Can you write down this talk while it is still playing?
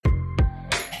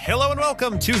Hello and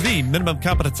welcome to the Minimum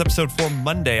Competence episode for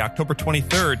Monday, October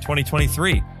 23rd,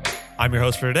 2023. I'm your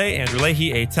host for today, Andrew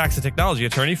Leahy, a tax and technology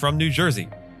attorney from New Jersey.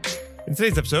 In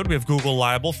today's episode, we have Google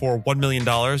liable for $1 million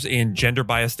in gender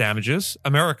bias damages.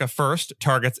 America First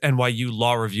targets NYU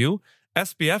law review.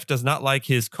 SBF does not like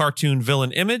his cartoon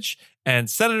villain image. And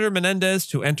Senator Menendez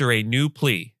to enter a new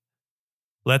plea.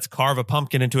 Let's carve a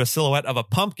pumpkin into a silhouette of a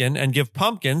pumpkin and give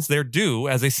pumpkins their due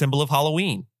as a symbol of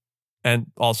Halloween.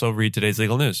 And also read today's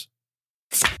legal news.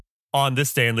 On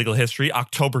this day in legal history,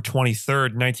 October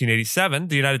 23rd, 1987,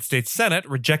 the United States Senate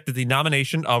rejected the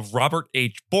nomination of Robert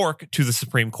H. Bork to the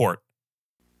Supreme Court.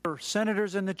 Are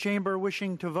senators in the chamber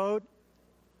wishing to vote?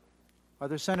 Are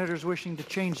there senators wishing to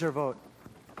change their vote?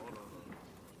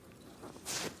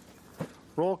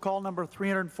 Roll call number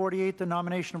 348, the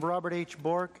nomination of Robert H.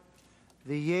 Bork.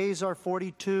 The yeas are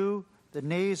 42, the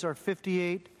nays are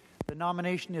 58. The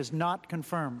nomination is not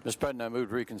confirmed. Mr. President, I move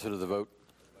to reconsider the vote.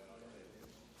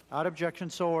 Out objection,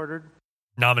 so ordered.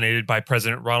 Nominated by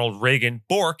President Ronald Reagan,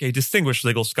 Bork, a distinguished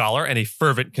legal scholar and a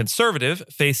fervent conservative,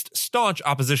 faced staunch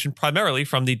opposition primarily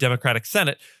from the Democratic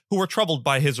Senate, who were troubled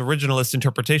by his originalist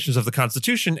interpretations of the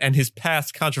Constitution and his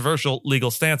past controversial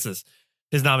legal stances.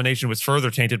 His nomination was further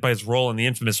tainted by his role in the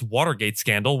infamous Watergate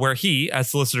scandal, where he, as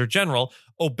Solicitor General,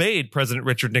 obeyed President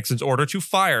Richard Nixon's order to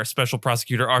fire Special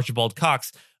Prosecutor Archibald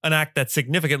Cox, an act that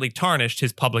significantly tarnished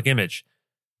his public image.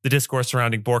 The discourse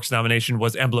surrounding Bork's nomination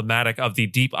was emblematic of the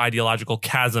deep ideological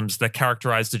chasms that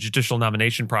characterized the judicial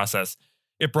nomination process.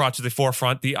 It brought to the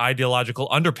forefront the ideological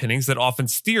underpinnings that often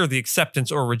steer the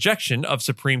acceptance or rejection of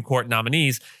Supreme Court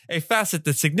nominees, a facet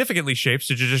that significantly shapes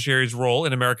the judiciary's role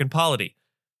in American polity.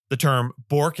 The term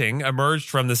borking emerged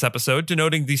from this episode,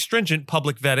 denoting the stringent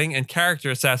public vetting and character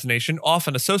assassination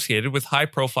often associated with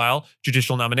high-profile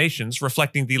judicial nominations,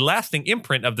 reflecting the lasting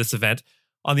imprint of this event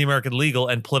on the American legal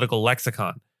and political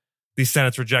lexicon. The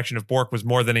Senate's rejection of Bork was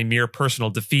more than a mere personal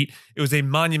defeat. It was a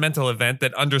monumental event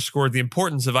that underscored the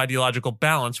importance of ideological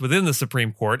balance within the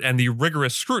Supreme Court and the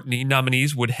rigorous scrutiny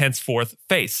nominees would henceforth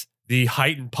face. The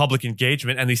heightened public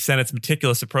engagement and the Senate's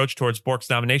meticulous approach towards Bork's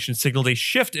nomination signaled a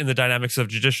shift in the dynamics of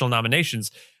judicial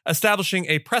nominations, establishing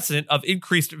a precedent of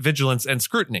increased vigilance and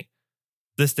scrutiny.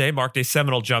 This day marked a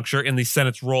seminal juncture in the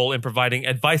Senate's role in providing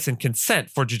advice and consent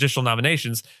for judicial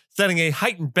nominations, setting a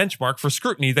heightened benchmark for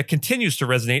scrutiny that continues to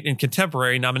resonate in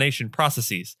contemporary nomination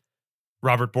processes.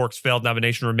 Robert Bork's failed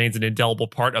nomination remains an indelible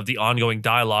part of the ongoing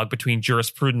dialogue between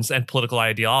jurisprudence and political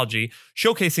ideology,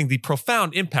 showcasing the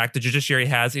profound impact the judiciary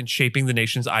has in shaping the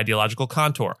nation's ideological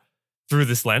contour. Through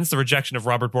this lens, the rejection of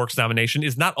Robert Bork's nomination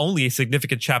is not only a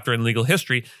significant chapter in legal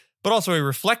history, but also a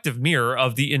reflective mirror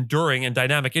of the enduring and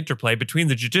dynamic interplay between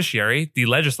the judiciary, the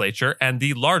legislature, and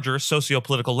the larger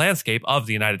socio-political landscape of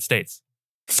the United States.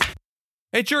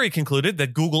 A jury concluded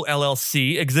that Google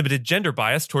LLC exhibited gender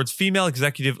bias towards female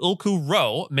executive Ulku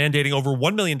Rowe, mandating over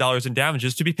 $1 million in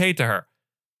damages to be paid to her.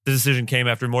 The decision came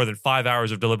after more than 5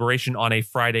 hours of deliberation on a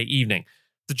Friday evening.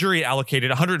 The jury allocated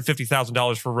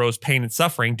 $150,000 for Rowe's pain and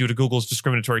suffering due to Google's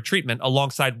discriminatory treatment,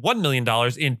 alongside $1 million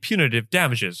in punitive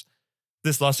damages.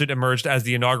 This lawsuit emerged as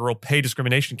the inaugural pay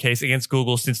discrimination case against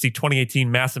Google since the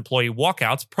 2018 mass employee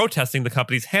walkouts protesting the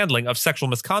company's handling of sexual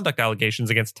misconduct allegations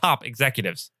against top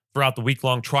executives. Throughout the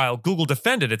week-long trial, Google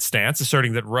defended its stance,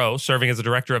 asserting that Rowe, serving as a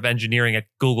director of engineering at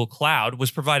Google Cloud,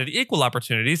 was provided equal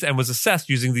opportunities and was assessed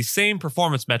using the same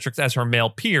performance metrics as her male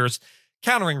peers,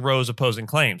 countering Rowe's opposing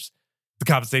claims. The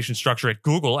compensation structure at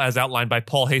Google, as outlined by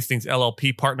Paul Hastings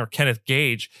LLP partner Kenneth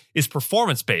Gage, is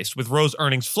performance-based, with Rowe's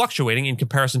earnings fluctuating in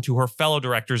comparison to her fellow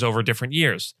directors over different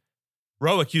years.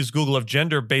 Rowe accused Google of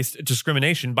gender-based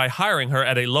discrimination by hiring her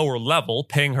at a lower level,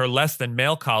 paying her less than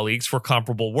male colleagues for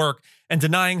comparable work, and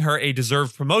denying her a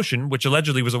deserved promotion, which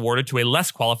allegedly was awarded to a less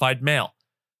qualified male.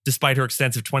 Despite her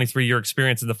extensive 23-year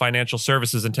experience in the financial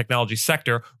services and technology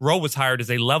sector, Rowe was hired as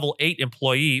a level 8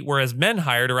 employee, whereas men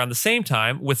hired around the same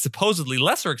time with supposedly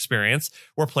lesser experience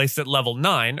were placed at level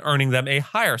 9, earning them a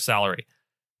higher salary.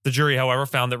 The jury, however,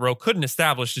 found that Rowe couldn't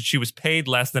establish that she was paid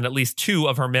less than at least 2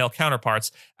 of her male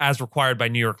counterparts, as required by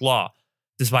New York law.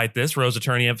 Despite this, Rowe's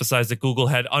attorney emphasized that Google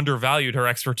had undervalued her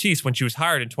expertise when she was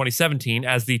hired in 2017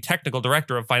 as the technical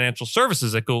director of financial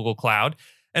services at Google Cloud,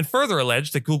 and further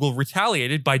alleged that Google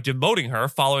retaliated by demoting her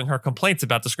following her complaints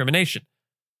about discrimination.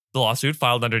 The lawsuit,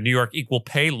 filed under New York equal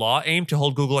pay law, aimed to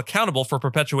hold Google accountable for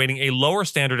perpetuating a lower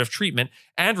standard of treatment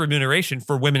and remuneration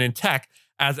for women in tech,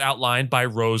 as outlined by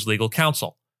Rowe's legal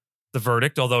counsel. The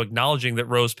verdict, although acknowledging that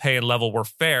Rowe's pay and level were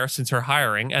fair since her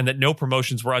hiring and that no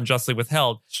promotions were unjustly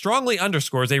withheld, strongly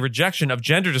underscores a rejection of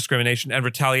gender discrimination and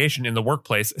retaliation in the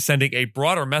workplace, sending a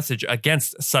broader message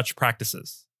against such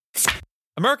practices.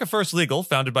 America First Legal,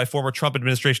 founded by former Trump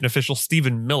administration official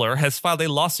Stephen Miller, has filed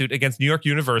a lawsuit against New York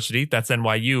University, that's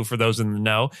NYU for those in the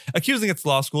know, accusing its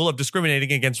law school of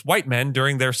discriminating against white men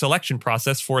during their selection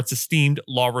process for its esteemed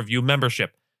law review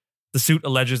membership. The suit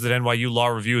alleges that NYU Law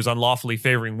Review is unlawfully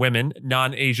favoring women,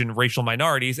 non-Asian racial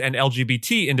minorities, and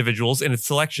LGBT individuals in its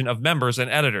selection of members and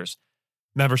editors.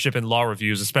 Membership in law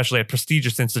reviews, especially at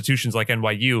prestigious institutions like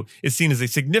NYU, is seen as a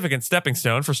significant stepping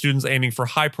stone for students aiming for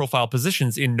high-profile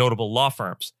positions in notable law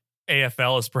firms.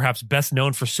 AFL is perhaps best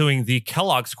known for suing the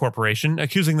Kellogg's Corporation,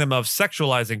 accusing them of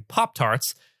sexualizing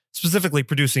Pop-Tarts, specifically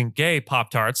producing gay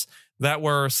Pop-Tarts, that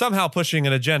were somehow pushing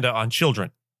an agenda on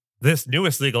children. This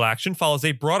newest legal action follows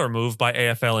a broader move by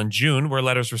AFL in June, where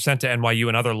letters were sent to NYU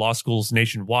and other law schools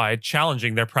nationwide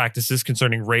challenging their practices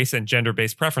concerning race and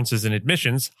gender-based preferences in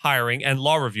admissions, hiring, and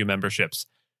law review memberships.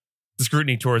 The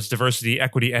scrutiny towards diversity,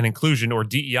 equity, and inclusion, or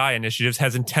DEI initiatives,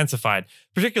 has intensified,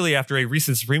 particularly after a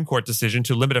recent Supreme Court decision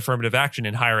to limit affirmative action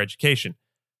in higher education.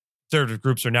 Conservative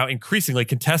groups are now increasingly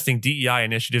contesting DEI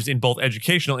initiatives in both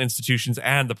educational institutions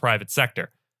and the private sector.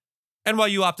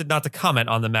 NYU opted not to comment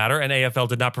on the matter, and AFL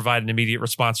did not provide an immediate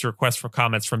response to requests for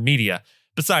comments from media.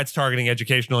 Besides targeting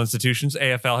educational institutions,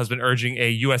 AFL has been urging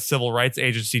a U.S. civil rights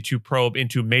agency to probe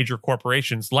into major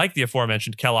corporations like the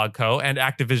aforementioned Kellogg Co. and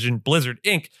Activision Blizzard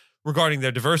Inc. regarding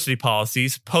their diversity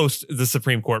policies post the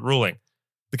Supreme Court ruling.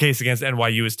 The case against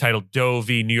NYU is titled Doe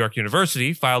v. New York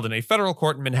University, filed in a federal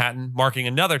court in Manhattan, marking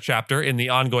another chapter in the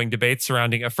ongoing debate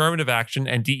surrounding affirmative action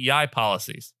and DEI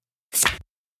policies.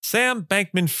 Sam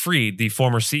Bankman-Fried, the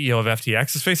former CEO of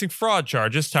FTX, is facing fraud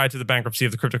charges tied to the bankruptcy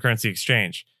of the cryptocurrency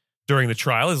exchange. During the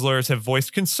trial, his lawyers have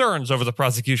voiced concerns over the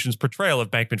prosecution's portrayal of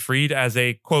Bankman-Fried as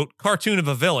a, quote, cartoon of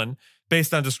a villain,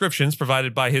 based on descriptions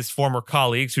provided by his former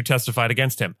colleagues who testified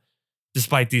against him.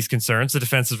 Despite these concerns, the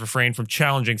defense has refrained from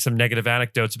challenging some negative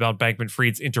anecdotes about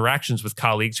Bankman-Fried's interactions with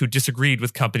colleagues who disagreed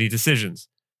with company decisions.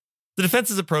 The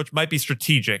defense's approach might be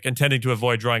strategic, intending to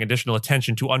avoid drawing additional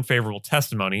attention to unfavorable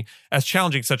testimony, as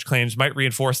challenging such claims might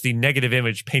reinforce the negative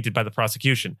image painted by the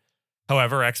prosecution.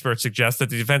 However, experts suggest that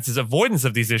the defense's avoidance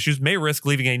of these issues may risk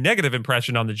leaving a negative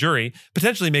impression on the jury,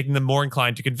 potentially making them more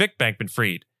inclined to convict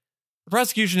Bankman-Fried. The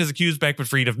prosecution has accused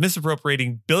Bankman-Fried of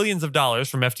misappropriating billions of dollars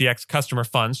from FTX customer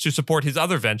funds to support his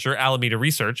other venture, Alameda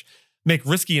Research, make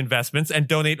risky investments, and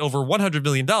donate over $100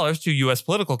 million to U.S.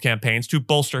 political campaigns to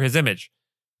bolster his image.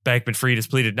 Bankman-Fried has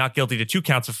pleaded not guilty to 2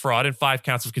 counts of fraud and 5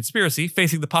 counts of conspiracy,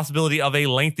 facing the possibility of a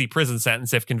lengthy prison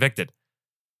sentence if convicted.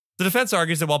 The defense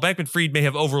argues that while Bankman-Fried may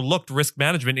have overlooked risk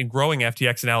management in growing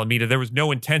FTX and Alameda, there was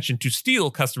no intention to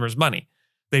steal customers' money.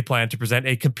 They plan to present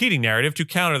a competing narrative to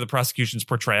counter the prosecution's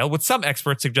portrayal, with some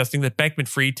experts suggesting that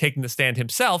Bankman-Fried taking the stand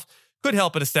himself could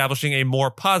help in establishing a more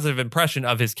positive impression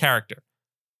of his character.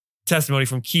 Testimony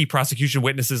from key prosecution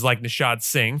witnesses like Nishad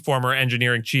Singh, former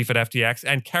engineering chief at FTX,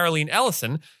 and Caroline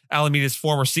Ellison, Alameda's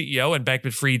former CEO and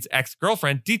Bankman-Fried's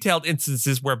ex-girlfriend, detailed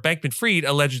instances where Bankman-Fried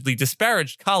allegedly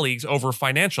disparaged colleagues over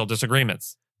financial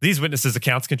disagreements. These witnesses'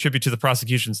 accounts contribute to the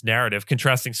prosecution's narrative,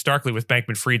 contrasting starkly with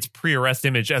Bankman-Fried's pre-arrest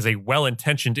image as a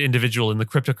well-intentioned individual in the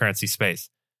cryptocurrency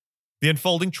space. The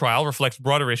unfolding trial reflects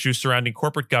broader issues surrounding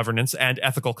corporate governance and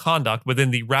ethical conduct within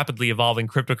the rapidly evolving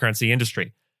cryptocurrency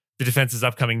industry. The defense's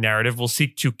upcoming narrative will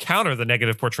seek to counter the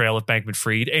negative portrayal of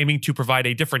Bankman-Fried, aiming to provide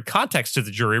a different context to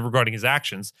the jury regarding his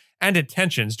actions and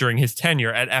intentions during his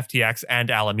tenure at FTX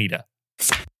and Alameda.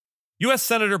 U.S.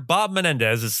 Senator Bob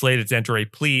Menendez is slated to enter a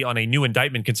plea on a new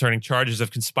indictment concerning charges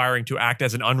of conspiring to act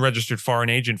as an unregistered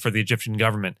foreign agent for the Egyptian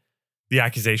government. The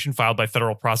accusation, filed by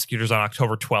federal prosecutors on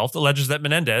October 12th, alleges that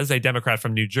Menendez, a Democrat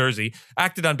from New Jersey,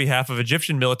 acted on behalf of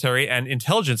Egyptian military and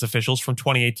intelligence officials from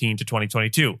 2018 to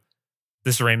 2022.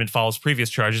 This arraignment follows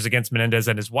previous charges against Menendez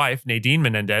and his wife, Nadine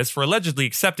Menendez, for allegedly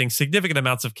accepting significant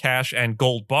amounts of cash and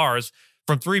gold bars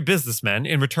from 3 businessmen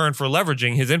in return for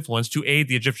leveraging his influence to aid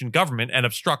the Egyptian government and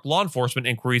obstruct law enforcement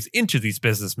inquiries into these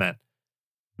businessmen.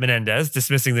 Menendez,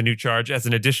 dismissing the new charge as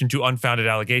an addition to unfounded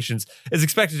allegations, is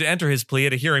expected to enter his plea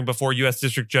at a hearing before U.S.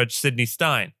 District Judge Sidney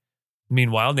Stein.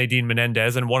 Meanwhile, Nadine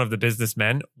Menendez and one of the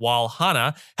businessmen, Wal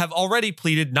Hanna, have already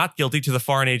pleaded not guilty to the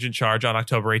foreign agent charge on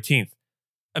October 18th.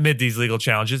 Amid these legal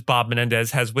challenges, Bob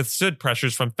Menendez has withstood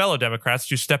pressures from fellow Democrats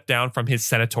to step down from his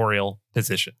senatorial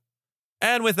position.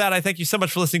 And with that, I thank you so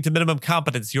much for listening to Minimum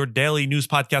Competence, your daily news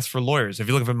podcast for lawyers. If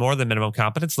you're looking for more than Minimum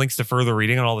Competence, links to further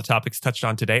reading on all the topics touched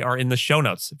on today are in the show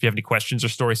notes. If you have any questions or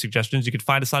story suggestions, you can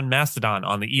find us on Mastodon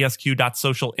on the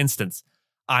esq.social instance.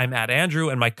 I'm at Andrew,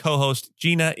 and my co-host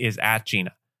Gina is at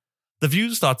Gina. The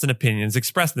views, thoughts, and opinions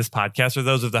expressed in this podcast are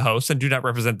those of the hosts and do not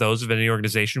represent those of any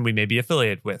organization we may be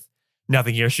affiliated with.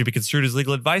 Nothing here should be construed as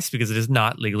legal advice because it is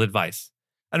not legal advice.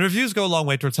 And reviews go a long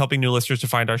way towards helping new listeners to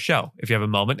find our show. If you have a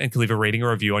moment and can leave a rating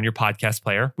or review on your podcast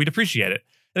player, we'd appreciate it.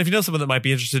 And if you know someone that might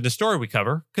be interested in a story we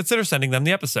cover, consider sending them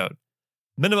the episode.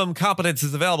 Minimum Competence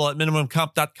is available at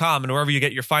minimumcomp.com and wherever you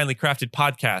get your finely crafted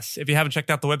podcasts. If you haven't checked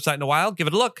out the website in a while, give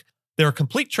it a look. There are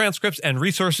complete transcripts and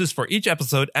resources for each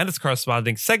episode and its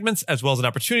corresponding segments, as well as an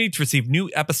opportunity to receive new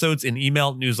episodes in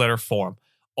email newsletter form.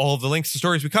 All of the links to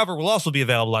stories we cover will also be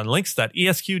available on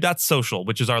links.esq.social,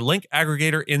 which is our link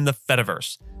aggregator in the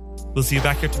Fediverse. We'll see you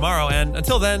back here tomorrow, and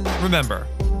until then, remember,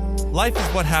 life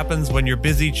is what happens when you're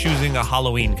busy choosing a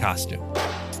Halloween costume.